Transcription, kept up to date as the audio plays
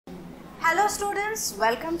Hello students,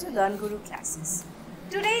 welcome to LearnGuru Classes.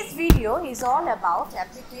 Today's video is all about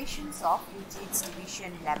applications of Euclid's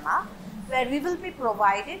division lemma, where we will be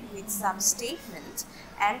provided with some statement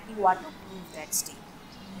and you are to prove that statement.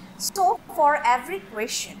 So for every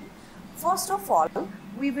question, first of all,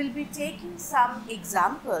 we will be taking some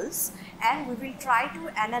examples and we will try to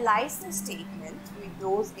analyze the statement with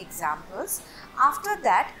those examples. After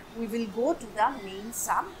that, we will go to the main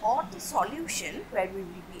sum or the solution where we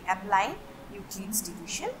will be applying Euclid's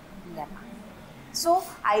division lemma. So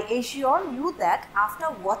I assure you that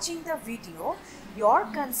after watching the video, your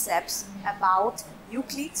concepts about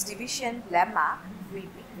Euclid's division lemma will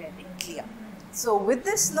be very clear. So with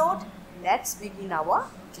this note, let's begin our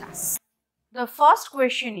class. The first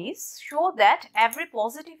question is, show that every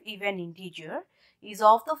positive even integer is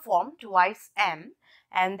of the form twice m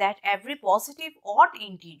and that every positive odd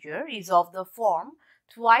integer is of the form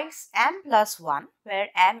twice m plus 1, where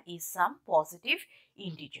m is some positive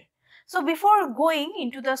integer. So before going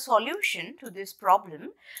into the solution to this problem,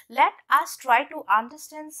 let us try to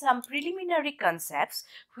understand some preliminary concepts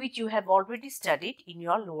which you have already studied in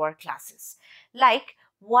your lower classes, like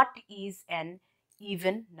what is an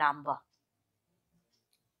even number?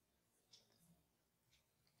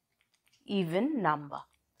 Even number.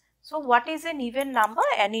 So what is an even number?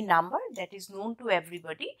 Any number that is known to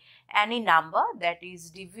everybody, any number that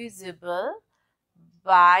is divisible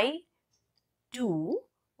by 2,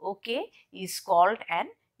 okay, is called an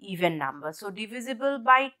even number. So divisible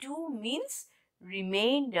by 2 means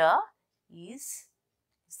remainder is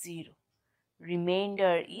 0.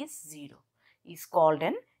 Remainder is 0 is called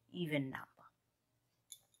an even number.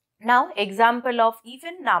 Now example of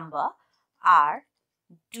even number are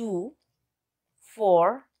 2,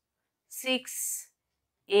 4, 6,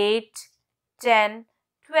 8, 10,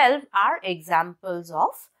 12 are examples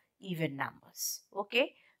of even numbers.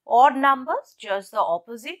 Okay. Odd numbers, just the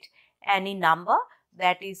opposite. Any number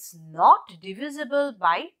that is not divisible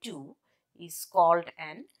by 2 is called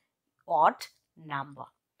an odd number.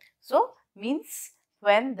 So, means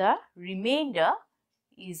when the remainder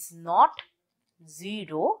is not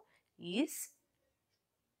 0 is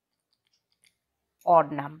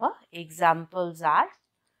odd number. Examples are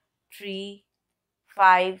 3,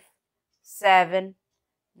 5, 7,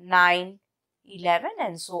 9, 11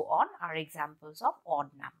 and so on are examples of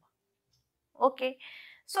odd number. Okay.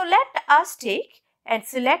 So let us take and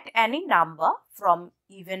select any number from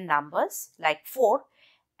even numbers like 4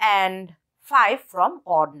 and 5 from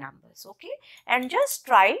odd numbers. Okay. And just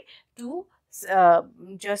try to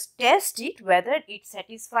just test it whether it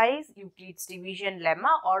satisfies Euclid's division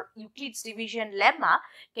lemma or Euclid's division lemma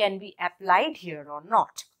can be applied here or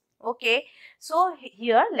not. Okay, so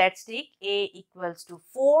here let's take a equals to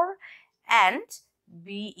 4 and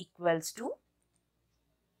b equals to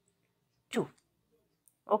 2.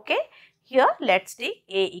 Okay, here let's take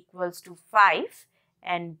a equals to 5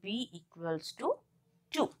 and b equals to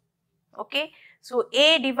 2. Okay, so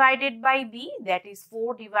a divided by b, that is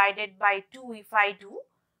 4 divided by 2. If I do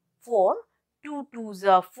 4, 2 2s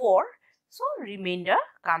are 4, so remainder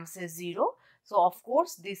comes as 0. So of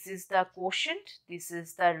course this is the quotient, this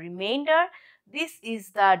is the remainder, this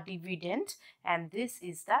is the dividend and this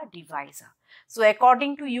is the divisor. So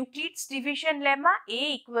according to Euclid's division lemma,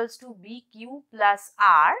 a equals to bq plus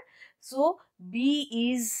r. So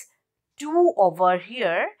b is 2 over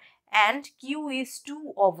here and q is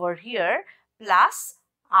 2 over here plus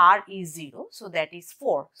r is 0. So that is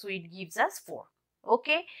 4. So it gives us 4.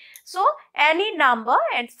 Okay. So any number,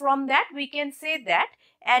 and from that we can say that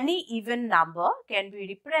any even number can be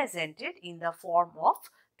represented in the form of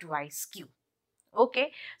twice q.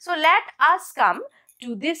 Okay. So let us come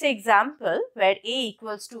to this example where a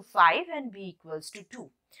equals to 5 and b equals to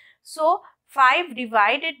 2. So 5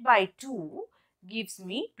 divided by 2 gives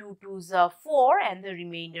me 2 2s are 4 and the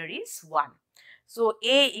remainder is 1. So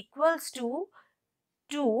a equals to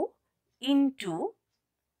 2 into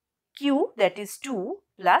q, that is 2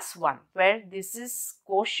 plus 1, where this is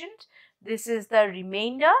quotient, this is the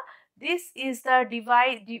remainder, this is the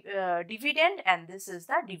dividend and this is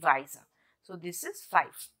the divisor. So this is 5.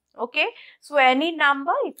 Okay. So any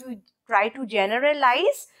number, if you try to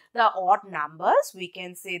generalize the odd numbers, we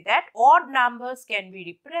can say that odd numbers can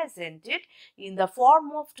be represented in the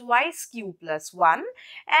form of twice q plus 1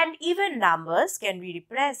 and even numbers can be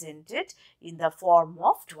represented in the form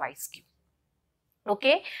of twice q.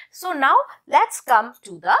 Okay. So now let's come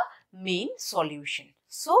to the main solution.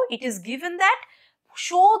 So it is given that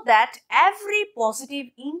show that every positive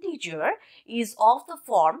integer is of the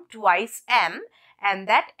form twice m and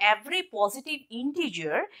that every positive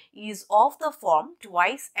integer is of the form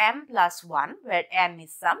twice m plus 1, where m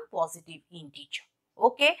is some positive integer.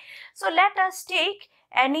 Okay, so let us take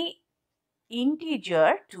any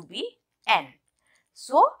integer to be n.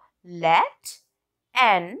 So let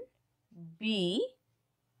n be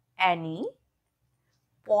any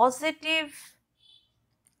positive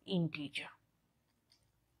integer.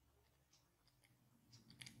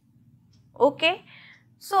 Okay,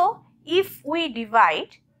 so if we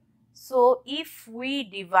divide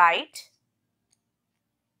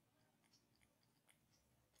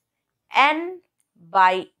n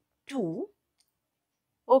by 2,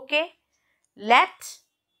 okay, let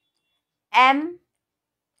m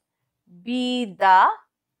be the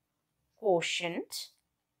quotient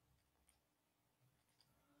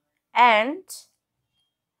and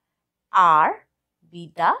r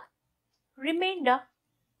be the remainder.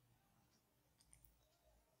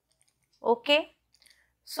 Okay,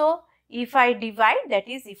 so if I divide, that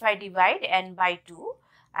is if I divide n by 2,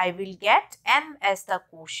 I will get m as the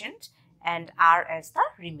quotient and r as the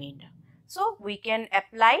remainder. So we can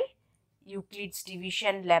apply Euclid's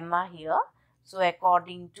division lemma here. So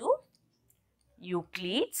according to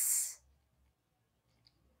Euclid's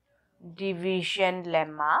division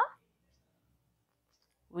lemma,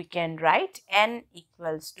 we can write n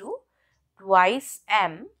equals to twice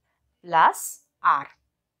m plus r.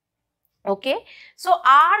 Okay, so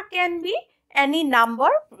r can be any number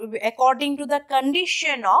according to the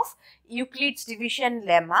condition of Euclid's division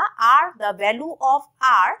lemma. The value of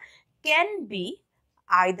r can be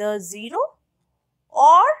either 0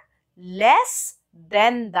 or less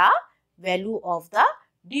than the value of the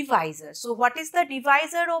divisor. So what is the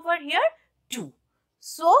divisor over here? 2.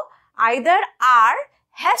 So either r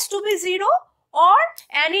has to be 0 or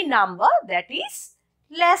any number that is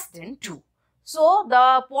less than 2. So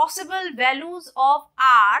the possible values of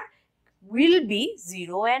r will be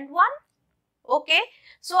 0 and 1. Okay,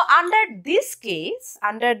 so under this case,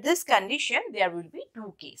 under this condition, there will be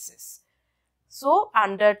 2 cases. So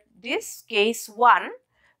under this case 1,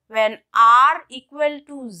 when r equal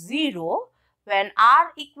to 0,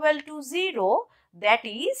 that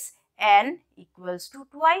is n equals to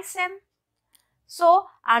twice m. So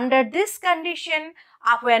under this condition,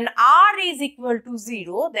 when r is equal to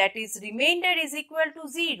 0, that is remainder is equal to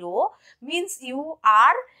 0, means you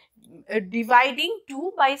are dividing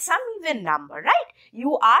 2 by some even number, right?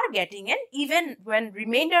 You are getting an even, when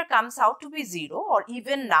remainder comes out to be 0 or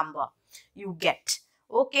even number you get.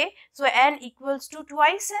 Okay, so n equals to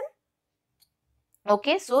twice m.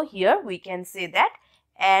 Okay, so here we can say that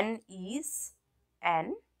n is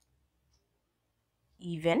an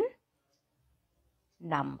even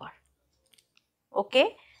number.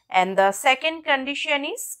 Okay, and the second condition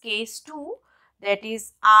is case 2, that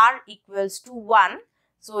is r equals to 1.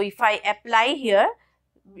 So if I apply here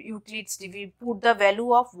Euclid's division, put the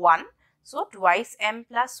value of 1, so twice m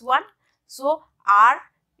plus 1. So r,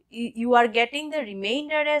 you are getting the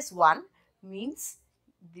remainder as 1, means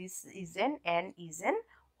this is an n is an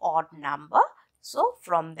odd number. So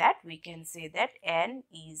from that we can say that n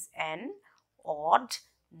is an odd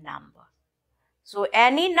number. So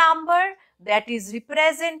any number that is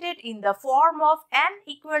represented in the form of n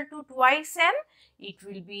equal to twice m, it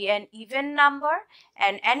will be an even number,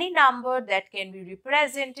 and any number that can be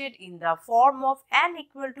represented in the form of n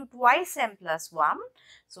equal to twice m plus 1,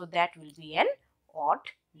 so that will be an odd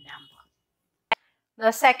number.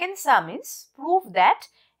 The second sum is prove that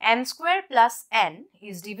n square plus n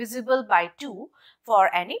is divisible by 2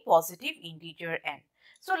 for any positive integer n.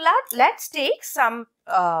 So let's take some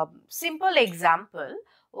simple example,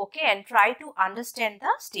 okay, and try to understand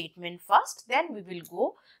the statement first, then we will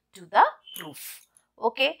go to the proof.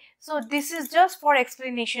 Okay, so this is just for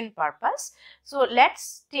explanation purpose. So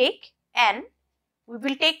let's take n. We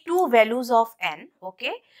will take 2 values of n.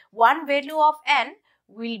 Okay, one value of n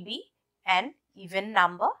will be an even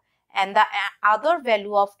number and the other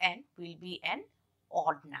value of n will be an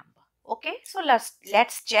odd number. Okay, so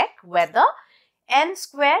let's check whether n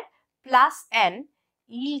square plus n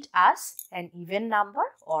yield us an even number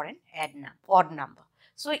or an odd number.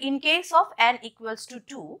 So in case of n equals to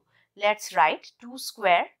 2, let's write 2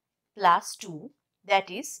 square plus 2, that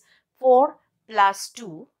is 4 plus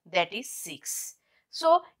 2, that is 6.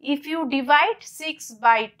 So if you divide 6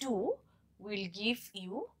 by 2, will give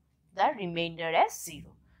you the remainder as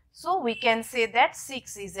 0. So we can say that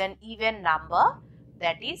 6 is an even number,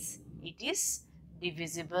 that is it is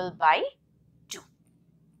divisible by 2.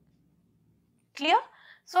 Clear?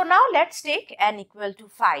 So now let's take n equal to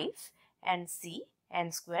 5 and see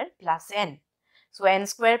n square plus n. So n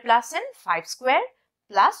square plus n, 5 square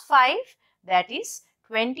plus 5, that is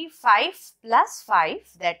 25 plus 5,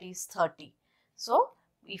 that is 30. So,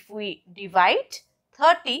 if we divide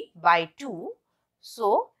 30 by 2,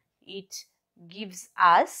 so it gives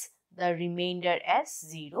us the remainder as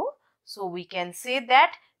 0. So, we can say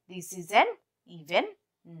that this is an even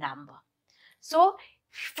number. So,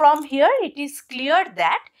 from here it is clear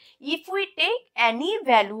that if we take any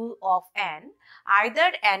value of n,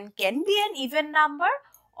 either n can be an even number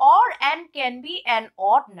or n can be an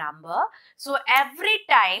odd number. So, every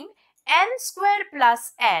time n square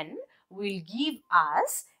plus n will give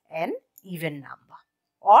us an even number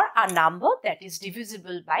or a number that is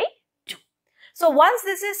divisible by 2. So, once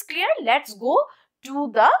this is clear, let's go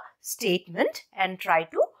to the statement and try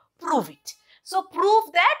to prove it. So,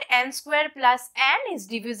 prove that n square plus n is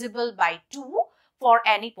divisible by 2 for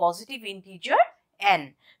any positive integer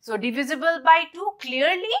n. So, divisible by 2,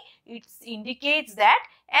 clearly it indicates that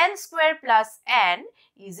n square plus n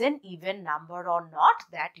is an even number or not,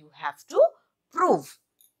 that you have to prove.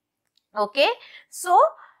 Okay. So,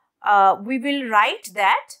 we will write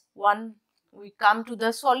that when we come to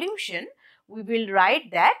the solution, we will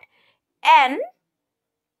write that n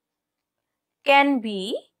can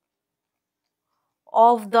be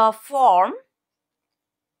of the form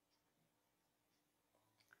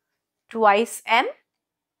twice m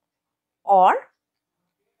or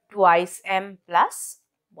twice m plus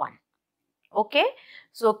 1. Okay.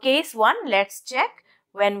 So, case 1, let's check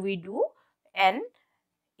when we do n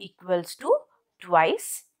equals to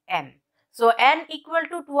twice m. So, n equal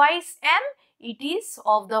to twice m, it is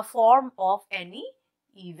of the form of any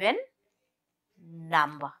even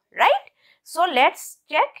number, right? So, let's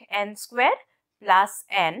check n square plus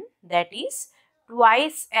n, that is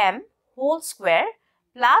twice m whole square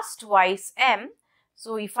plus twice m.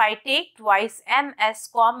 So, if I take twice m as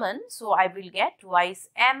common, so I will get twice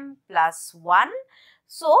m plus 1.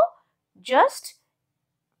 So, just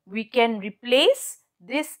we can replace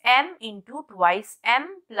this m into twice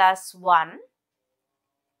m plus 1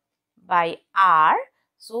 by r.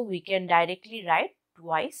 So, we can directly write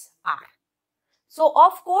twice r. So,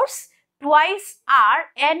 of course, twice r,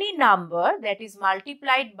 any number that is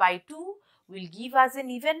multiplied by 2 will give us an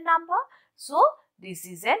even number. So, this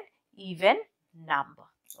is an even number.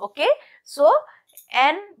 Okay. So,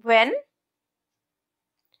 when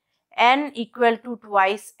n equal to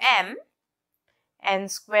twice m, n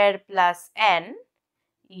square plus n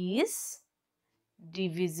is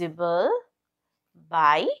divisible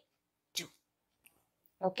by 2.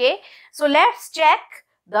 Okay. So, let's check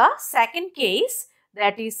the second case,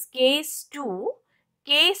 that is case 2.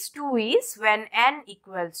 Case 2 is when n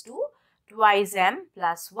equals to twice m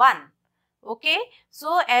plus 1. Okay.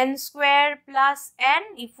 So, n square plus n,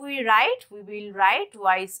 if we write, we will write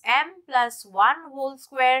twice m plus 1 whole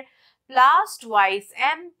square plus twice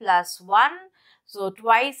m plus 1. So,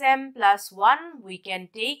 twice m plus 1 we can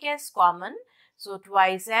take as common. So,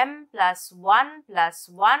 twice m plus 1 plus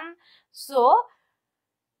 1. So,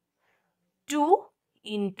 2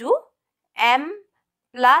 into m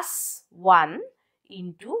plus 1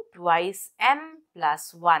 into twice m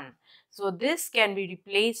plus 1. So, this can be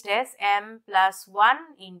replaced as m plus 1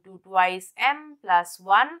 into twice m plus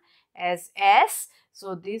 1 as s.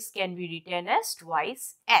 So, this can be written as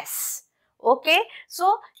twice s. Okay.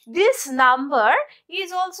 So, this number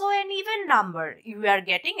is also an even number you are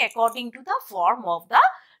getting according to the form of the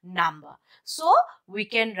number. So, we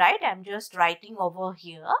can write, I am just writing over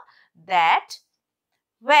here, that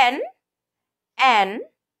when n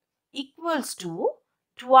equals to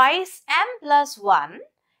twice m plus 1,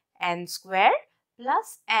 n square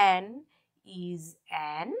plus n is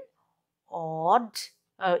an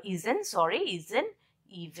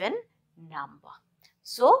even number.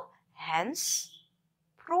 So, hence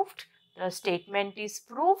proved, the statement is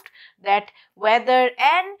proved that whether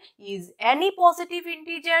n is any positive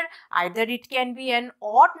integer, either it can be an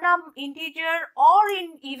odd integer or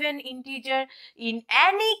an even integer, in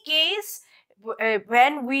any case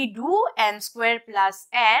when we do n square plus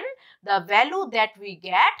n, the value that we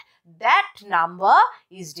get, that number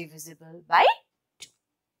is divisible by 2.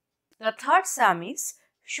 The third sum is,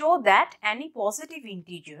 show that any positive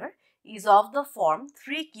integer is of the form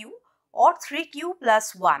 3q or 3q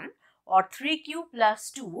plus 1 or 3q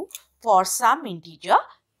plus 2 for some integer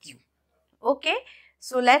q. Okay.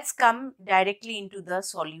 So, let's come directly into the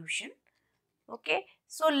solution. Okay.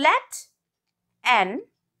 So, let n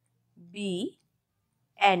be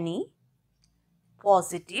any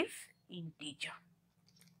positive integer.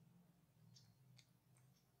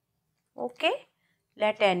 Okay.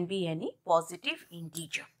 Let n be any positive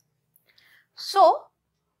integer. So,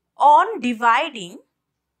 on dividing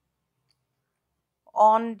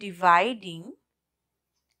on dividing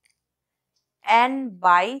n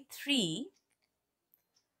by 3,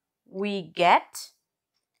 we get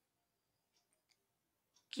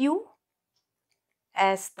q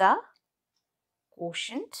as the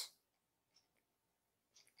quotient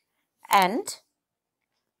and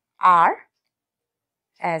r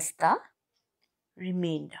as the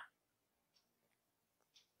remainder.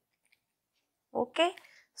 Okay,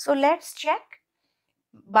 so let's check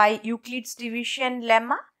by Euclid's division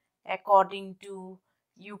lemma. According to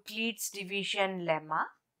Euclid's division lemma,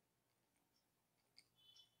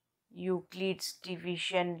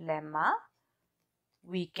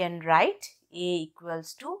 we can write A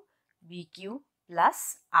equals to BQ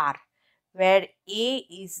plus R, where A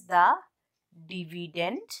is the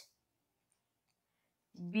dividend,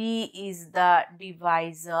 B is the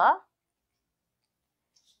divisor,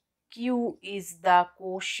 Q is the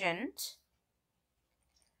quotient,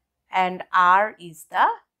 and R is the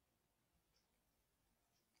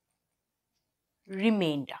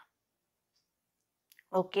remainder.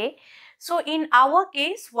 Okay, so in our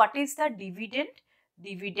case, what is the dividend?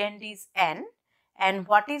 Dividend is n, and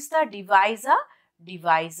what is the divisor?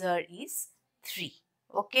 Divisor is 3.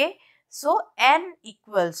 Okay, so n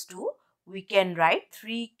equals to, we can write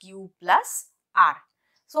 3q plus r.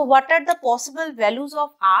 So what are the possible values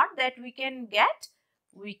of r that we can get?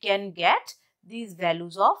 We can get these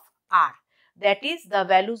values of r. That is, the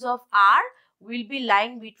values of r will be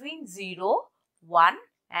lying between 0, 1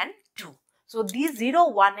 and 2. So these 0,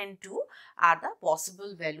 1 and 2 are the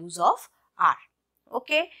possible values of r.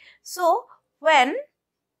 Okay, so when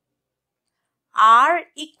r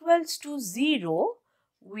equals to 0,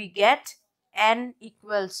 we get n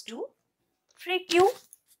equals to 3q.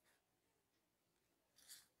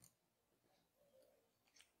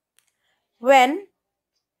 When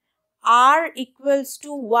r equals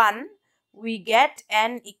to 1, we get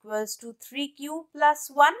n equals to 3q plus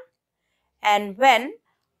 1. And when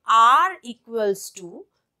r equals to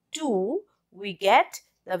 2, we get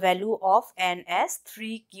the value of n as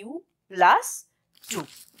 3q plus 2.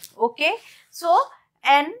 Okay, so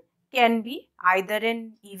n can be either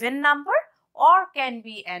an even number or can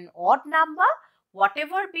be an odd number.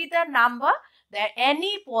 Whatever be the number, that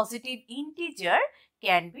any positive integer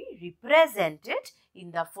can be represented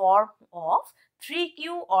in the form of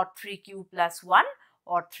 3q or 3q plus 1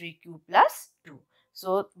 or 3q plus 2.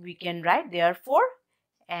 So we can write, therefore,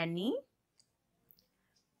 any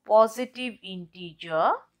positive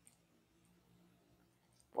integer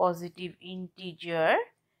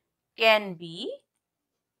can be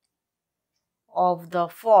of the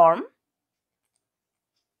form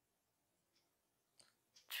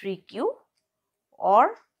 3q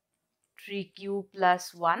or 3q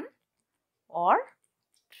plus 1 or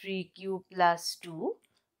 3q plus 2.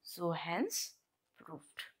 So hence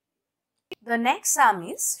proved. The next sum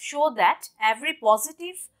is, show that every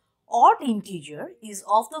positive odd integer is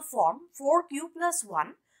of the form 4q plus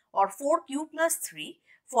 1 or 4q plus 3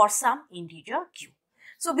 for some integer q.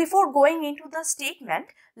 So before going into the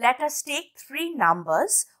statement, let us take 3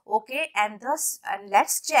 numbers, okay, and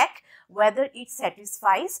let's check whether it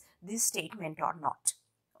satisfies this statement or not.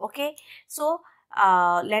 Okay, so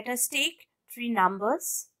let us take 3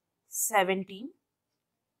 numbers, 17,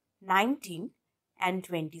 19 and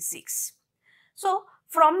 26. So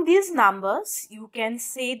from these numbers, you can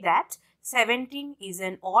say that 17 is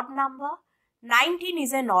an odd number, 19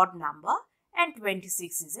 is an odd number and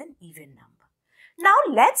 26 is an even number. Now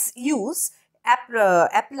let's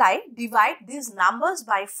divide these numbers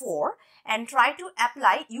by 4 and try to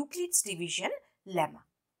apply Euclid's division lemma.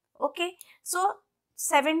 Okay, so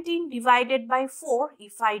 17 divided by 4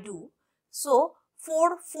 if I do, so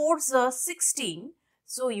 4 4s are 16,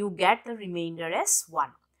 so you get the remainder as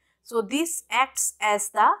 1. So this acts as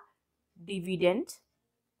the dividend,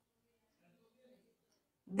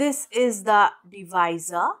 this is the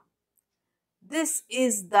divisor, this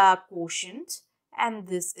is the quotient and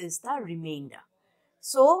this is the remainder.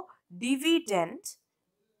 So dividend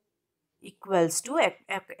equals to,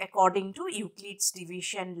 according to Euclid's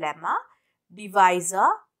division lemma, divisor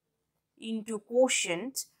into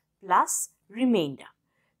quotient plus remainder.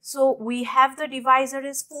 So we have the divisor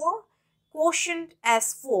as 4, quotient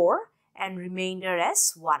as 4 and remainder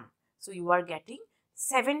as 1. So you are getting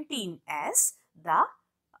 17 as the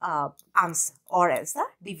answer or as the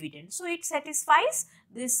dividend. So it satisfies,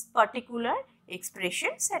 this particular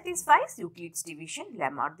expression satisfies Euclid's division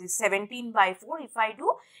lemma. This 17 by 4 if I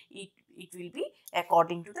do, it will be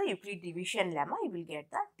according to the Euclid division lemma, you will get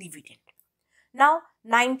the dividend. Now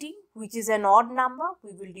 19, which is an odd number,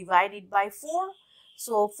 we will divide it by 4.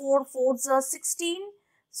 So 4 4s are 16.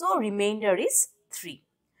 So remainder is 3.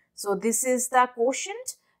 So this is the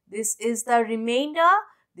quotient, this is the remainder,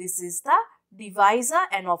 this is the divisor,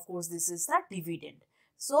 and of course this is the dividend.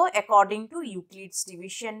 So according to Euclid's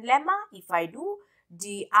division lemma, if I do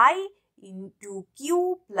di into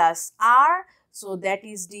q plus r, so that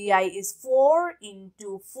is di is 4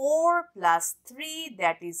 into 4 plus 3,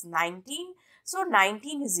 that is 19. So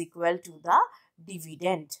 19 is equal to the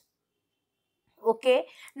dividend. Okay,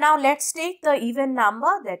 now let's take the even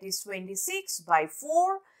number, that is 26 by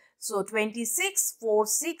 4. So 26, 4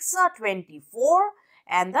 6 are 24,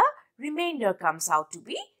 and the remainder comes out to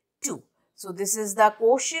be 2. So this is the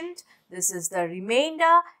quotient, this is the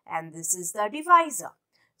remainder, and this is the divisor.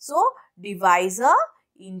 So divisor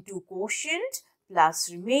into quotient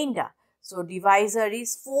plus remainder. So divisor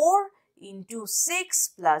is 4 into 6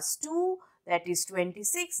 plus 2, that is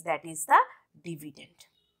 26, that is the dividend.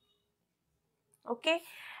 Okay,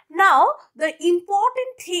 now the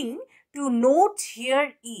important thing to note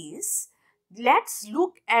here is, let's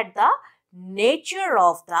look at the nature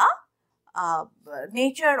of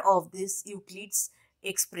this Euclid's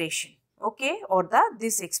expression, okay, or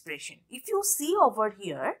this expression. If you see over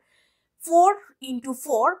here, 4 into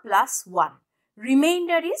 4 plus 1,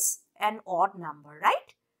 remainder is an odd number,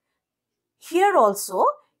 right? Here also,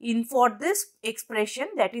 for this expression,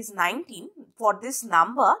 that is 19, for this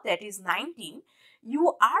number, that is 19,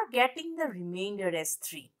 you are getting the remainder as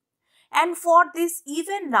 3. And for this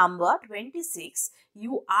even number 26,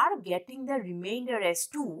 you are getting the remainder as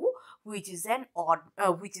 2, which is an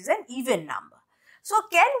even number. So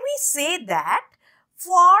can we say that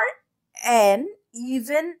for an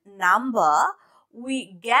even number,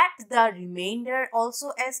 we get the remainder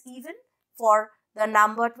also as even for the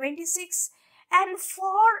number 26? And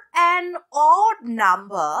for an odd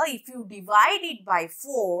number, if you divide it by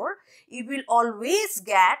 4, you will always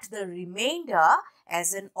get the remainder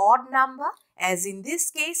as an odd number. As in this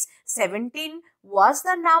case, 17 was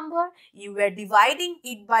the number, you were dividing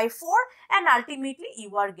it by 4, and ultimately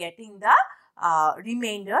you are getting the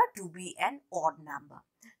remainder to be an odd number.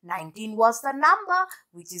 19 was the number,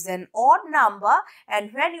 which is an odd number,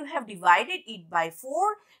 and when you have divided it by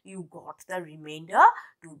 4, you got the remainder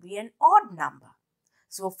to be an odd number.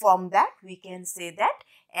 So from that, we can say that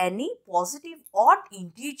any positive odd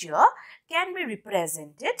integer can be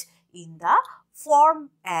represented in the form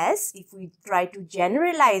as, if we try to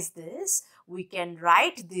generalize this, we can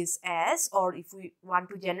write this as, or if we want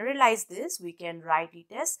to generalize this, we can write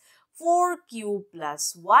it as 4q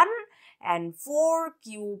plus 1 and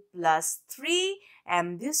 4q plus 3,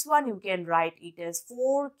 and this one you can write it as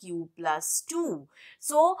 4q plus 2.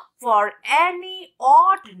 So for any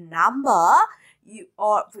odd number,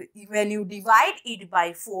 when you divide it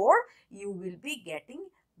by 4, you will be getting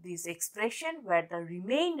this expression where the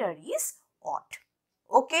remainder is odd.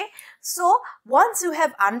 Okay, so once you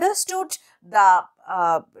have understood the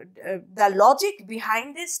logic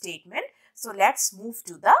behind this statement, so let's move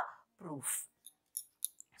to the proof.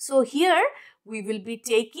 So here we will be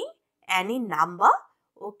taking any number.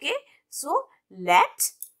 Okay, so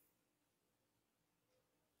let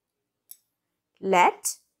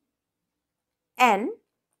n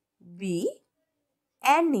be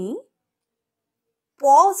any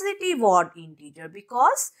positive odd integer,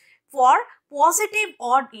 because for positive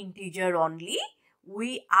odd integer only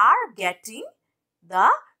we are getting the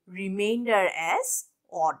remainder as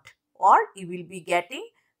odd, or you will be getting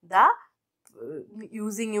the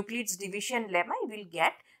using Euclid's division lemma, you will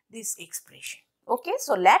get this expression. Okay,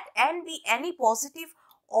 so let n be any positive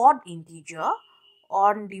odd integer.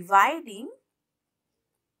 On dividing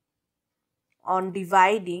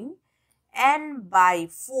n by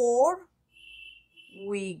 4,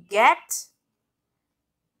 we get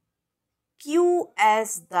q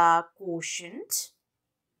as the quotient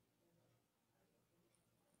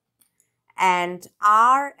and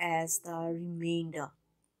r as the remainder.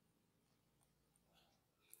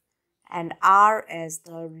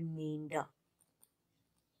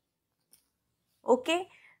 Okay,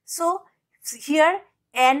 so here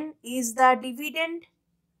n is the dividend,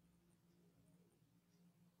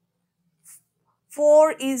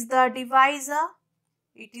 4 is the divisor,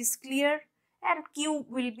 it is clear, and q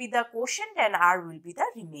will be the quotient and r will be the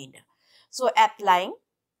remainder. So applying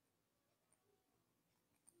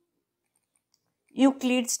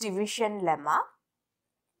Euclid's division lemma,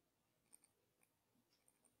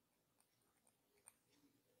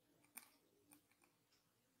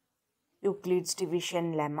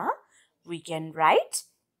 we can write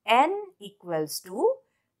n equals to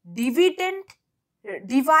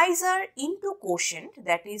divisor into quotient,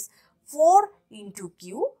 that is 4 into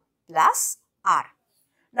q plus r.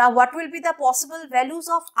 Now what will be the possible values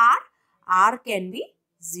of r? r can be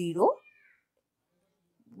 0,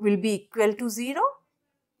 will be equal to 0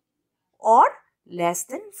 or less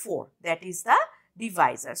than 4. That is the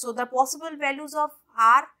divisor. So, the possible values of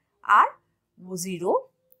r are 0,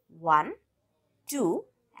 1, 2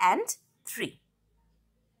 and 3.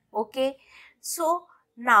 Okay. So,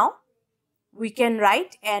 now we can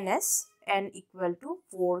write n as n equal to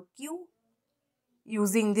 4q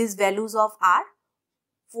using these values of r.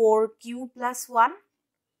 4q plus 1,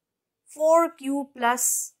 4q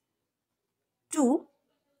plus 2,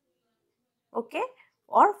 okay,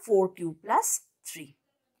 or 4q plus 3.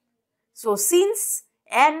 So, since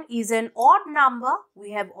n is an odd number,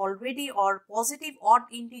 we have already, or positive odd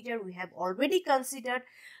integer, we have already considered.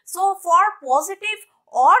 So, for positive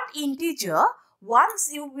odd integer, once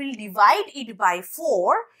you will divide it by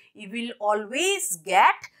 4, you will always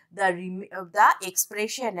get the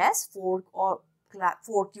expression as 4q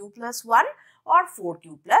plus 1 or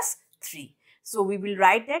 4q plus 3. So, we will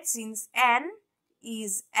write that since n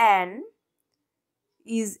is an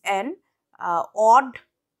odd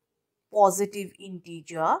positive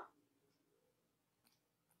integer,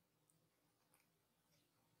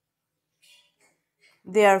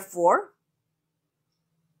 therefore,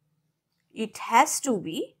 it has to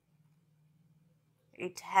be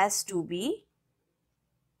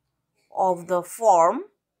of the form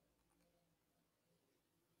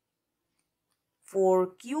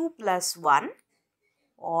 4q plus 1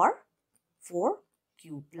 or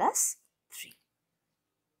 4q plus 3.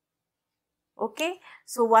 Okay.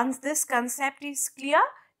 So, once this concept is clear,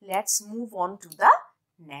 let's move on to the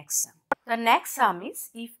next sum. The next sum is,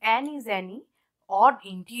 if n is any odd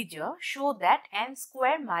integer, show that n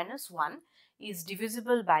square minus 1 is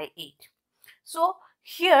divisible by 8. So,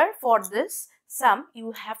 here for this sum,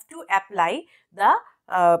 you have to apply the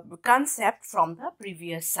concept from the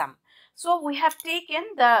previous sum. So, we have taken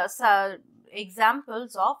the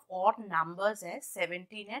examples of odd numbers as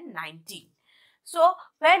 17 and 19. So,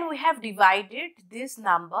 when we have divided this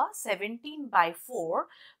number 17 by 4,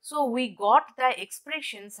 so we got the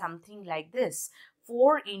expression something like this,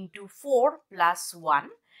 4 into 4 plus 1,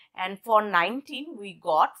 and for 19 we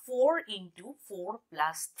got 4 into 4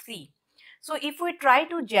 plus 3. So, if we try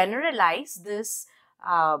to generalize this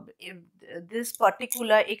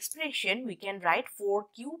particular expression, we can write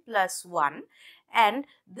 4q plus 1 and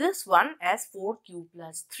this one as 4q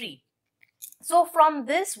plus 3. So, from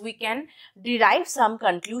this we can derive some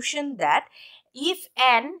conclusion that if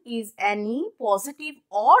n is any positive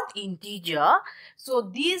odd integer, so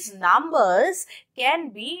these numbers can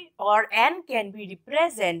be, or n can be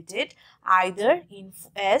represented either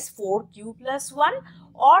as 4q plus 1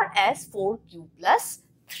 or as 4q plus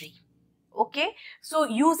 3. Okay. So,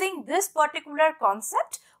 using this particular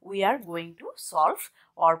concept, we are going to solve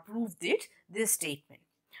or prove this statement.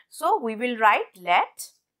 So, we will write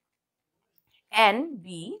let n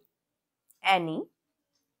be any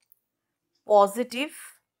positive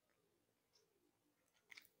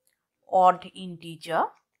odd integer.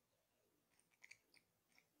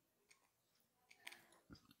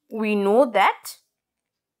 We know that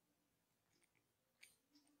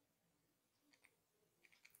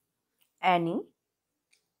any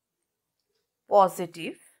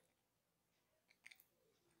positive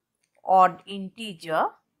odd integer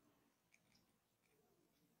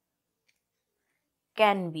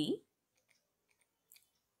can be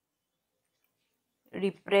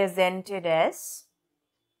represented as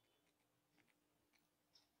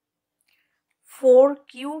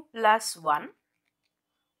 4q plus 1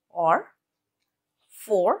 or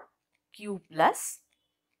 4q plus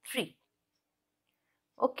 3.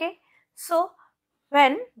 Okay. So,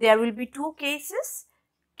 when there will be two cases,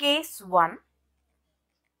 case 1,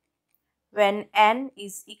 when n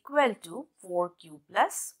is equal to 4q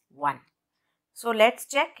plus 1. So, let's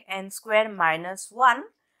check n square minus 1,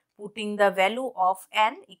 putting the value of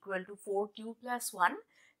n equal to 4q plus 1.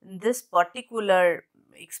 In this particular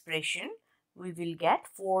expression, we will get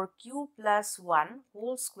 4q plus 1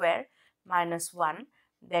 whole square minus 1,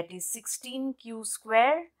 that is 16q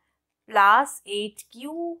square plus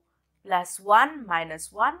 8q plus 1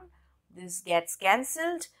 minus 1. This gets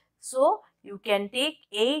cancelled. So, you can take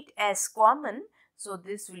 8 as common. So,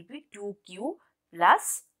 this will be 2q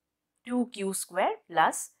plus 2q square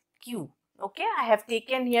plus q. Okay, I have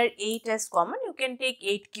taken here 8 as common. You can take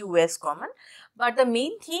 8q as common. But the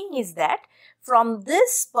main thing is that from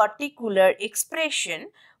this particular expression,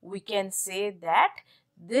 we can say that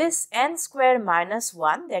this n square minus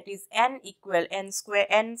 1, that is n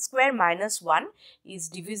square minus 1 is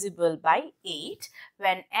divisible by 8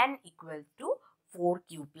 when n equal to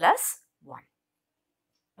 4q plus 1.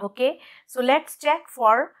 Okay, so let's check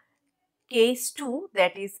for case 2,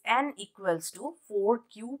 that is n equals to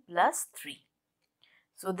 4q plus 3.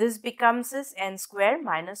 So this becomes as n square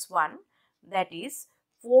minus 1, that is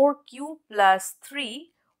 4q plus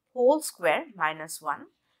 3 whole square minus 1.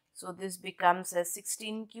 So this becomes as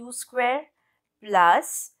 16q square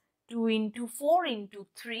plus 2 into 4 into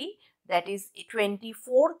 3, that is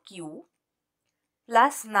 24q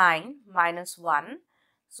plus 9 minus 1.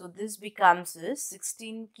 So this becomes as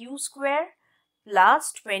 16q square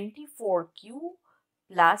plus 24q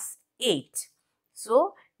plus 8.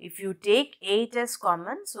 So if you take 8 as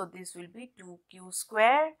common, so this will be 2q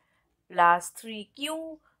square plus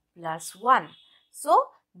 3q plus 1. So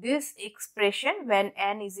this expression when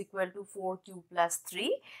n is equal to 4q plus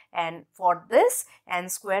 3, and for this n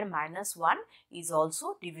square minus 1 is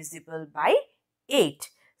also divisible by 8.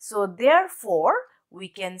 So therefore we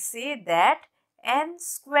can say that n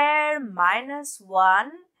square minus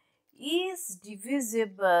 1 is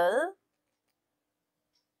divisible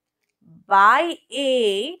by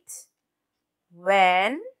 8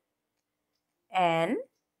 when n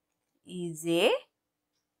is a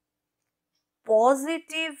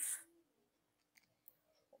positive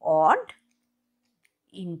odd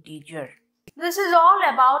integer. This is all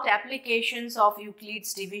about applications of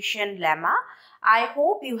Euclid's division lemma. I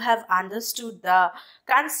hope you have understood the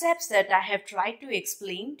concepts that I have tried to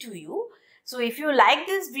explain to you. So if you like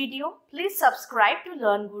this video, please subscribe to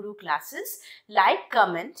LearnGuru Classes, like,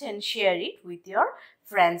 comment and share it with your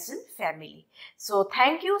friends and family. So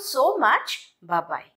thank you so much. Bye-bye.